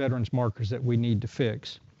of veterans markers that we need to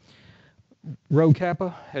fix. Road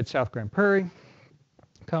Kappa at South Grand Prairie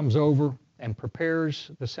comes over and prepares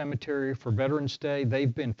the cemetery for Veterans Day.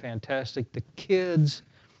 They've been fantastic. The kids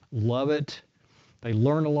love it. They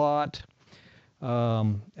learn a lot,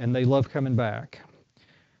 and they love coming back.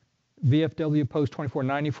 VFW Post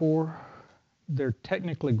 2494, they're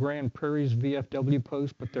technically Grand Prairie's VFW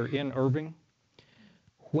post, but they're in Irving.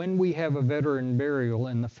 When we have a veteran burial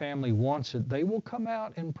and the family wants it, they will come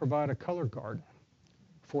out and provide a color guard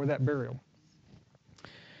for that burial.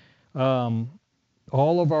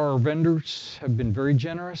 All of our vendors have been very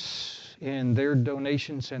generous in their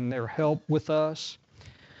donations and their help with us.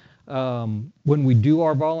 When we do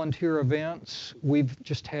our volunteer events, we've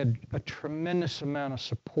just had a tremendous amount of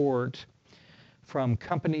support from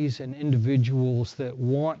companies and individuals that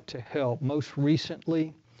want to help. Most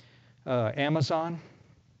recently, Amazon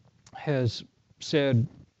has said,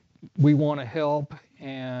 we want to help,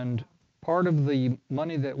 and part of the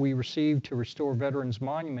money that we received to restore veterans'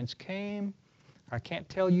 monuments came, I can't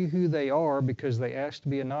tell you who they are because they asked to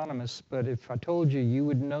be anonymous, but if I told you, you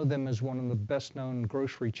would know them as one of the best-known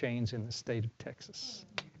grocery chains in the state of Texas.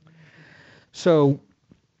 So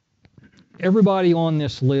everybody on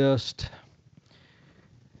this list,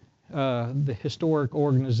 the historic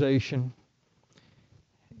organization,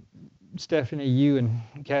 Stephanie, you and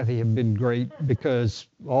Kathy have been great because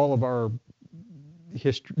all of our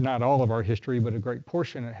history, not all of our history, but a great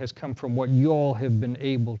portion of it has come from what you all have been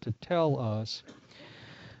able to tell us.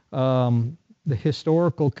 The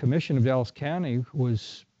Historical Commission of Dallas County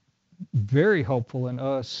was very helpful in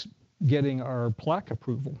us getting our plaque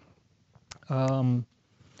approval.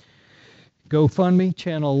 GoFundMe,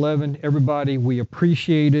 Channel 11, everybody, we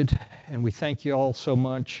appreciate it, and we thank you all so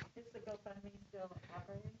much. Is the GoFundMe still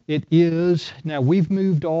operating? It is. Now, we've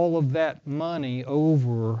moved all of that money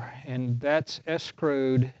over, and that's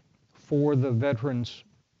escrowed for the veterans'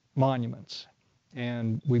 monuments.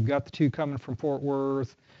 And we've got the 2 coming from Fort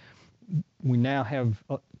Worth. We now have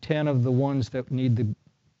 10 of the ones that need the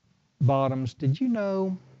bottoms. Did you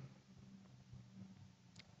know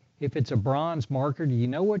if it's a bronze marker, do you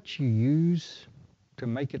know what you use to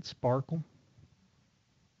make it sparkle?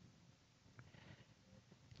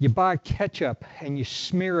 You buy ketchup and you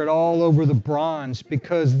smear it all over the bronze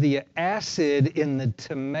because the acid in the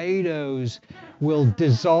tomatoes will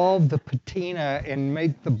dissolve the patina and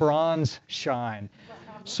make the bronze shine.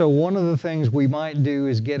 So one of the things we might do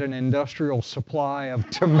is get an industrial supply of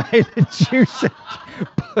tomato juice and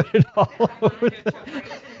put it all over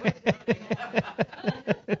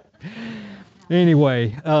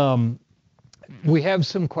Anyway, we have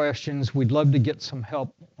some questions. We'd love to get some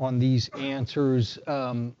help on these answers.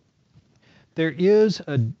 There is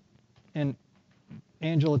and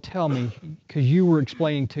Angela, tell me, because you were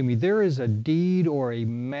explaining to me, there is a deed or a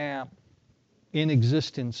map in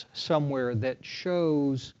existence somewhere that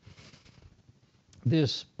shows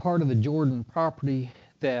this part of the Jordan property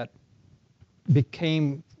that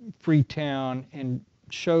became Freetown and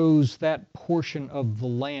shows that portion of the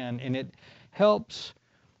land, and it helps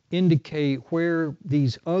indicate where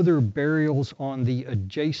these other burials on the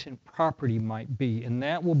adjacent property might be, and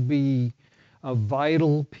that will be a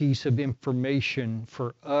vital piece of information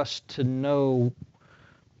for us to know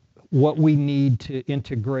what we need to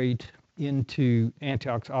integrate into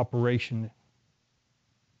Antioch's operation.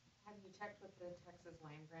 Have you checked with the Texas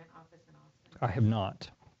Land Grant Office in Austin? I have not.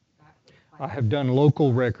 That I have done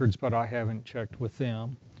local records, but I haven't checked with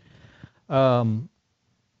them.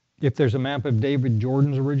 If there's a map of David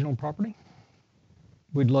Jordan's original property,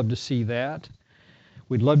 we'd love to see that.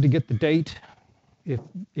 We'd love to get the date,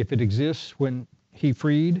 if it exists, when he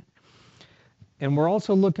freed. And we're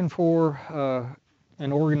also looking for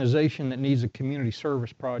an organization that needs a community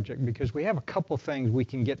service project, because we have a couple of things we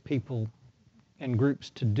can get people and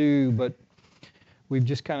groups to do, but we've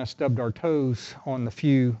just kind of stubbed our toes on the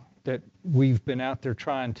few that we've been out there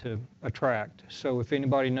trying to attract. So if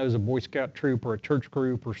anybody knows a Boy Scout troop or a church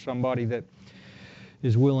group or somebody that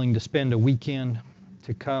is willing to spend a weekend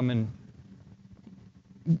to come and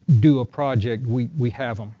do a project, we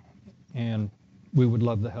have them, and we would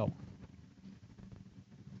love the help.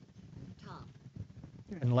 Thom.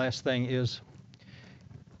 And last thing is,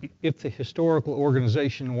 if the historical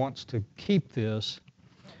organization wants to keep this,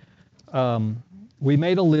 we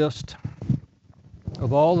made a list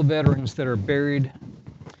of all the veterans that are buried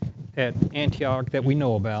at Antioch that we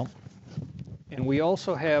know about. And we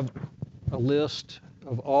also have a list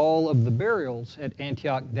of all of the burials at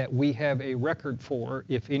Antioch that we have a record for,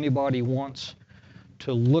 if anybody wants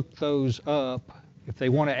to look those up, if they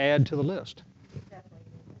want to add to the list.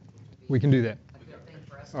 We can do that.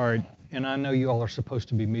 All right. And I know you all are supposed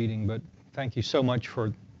to be meeting, but thank you so much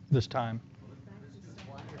for this time.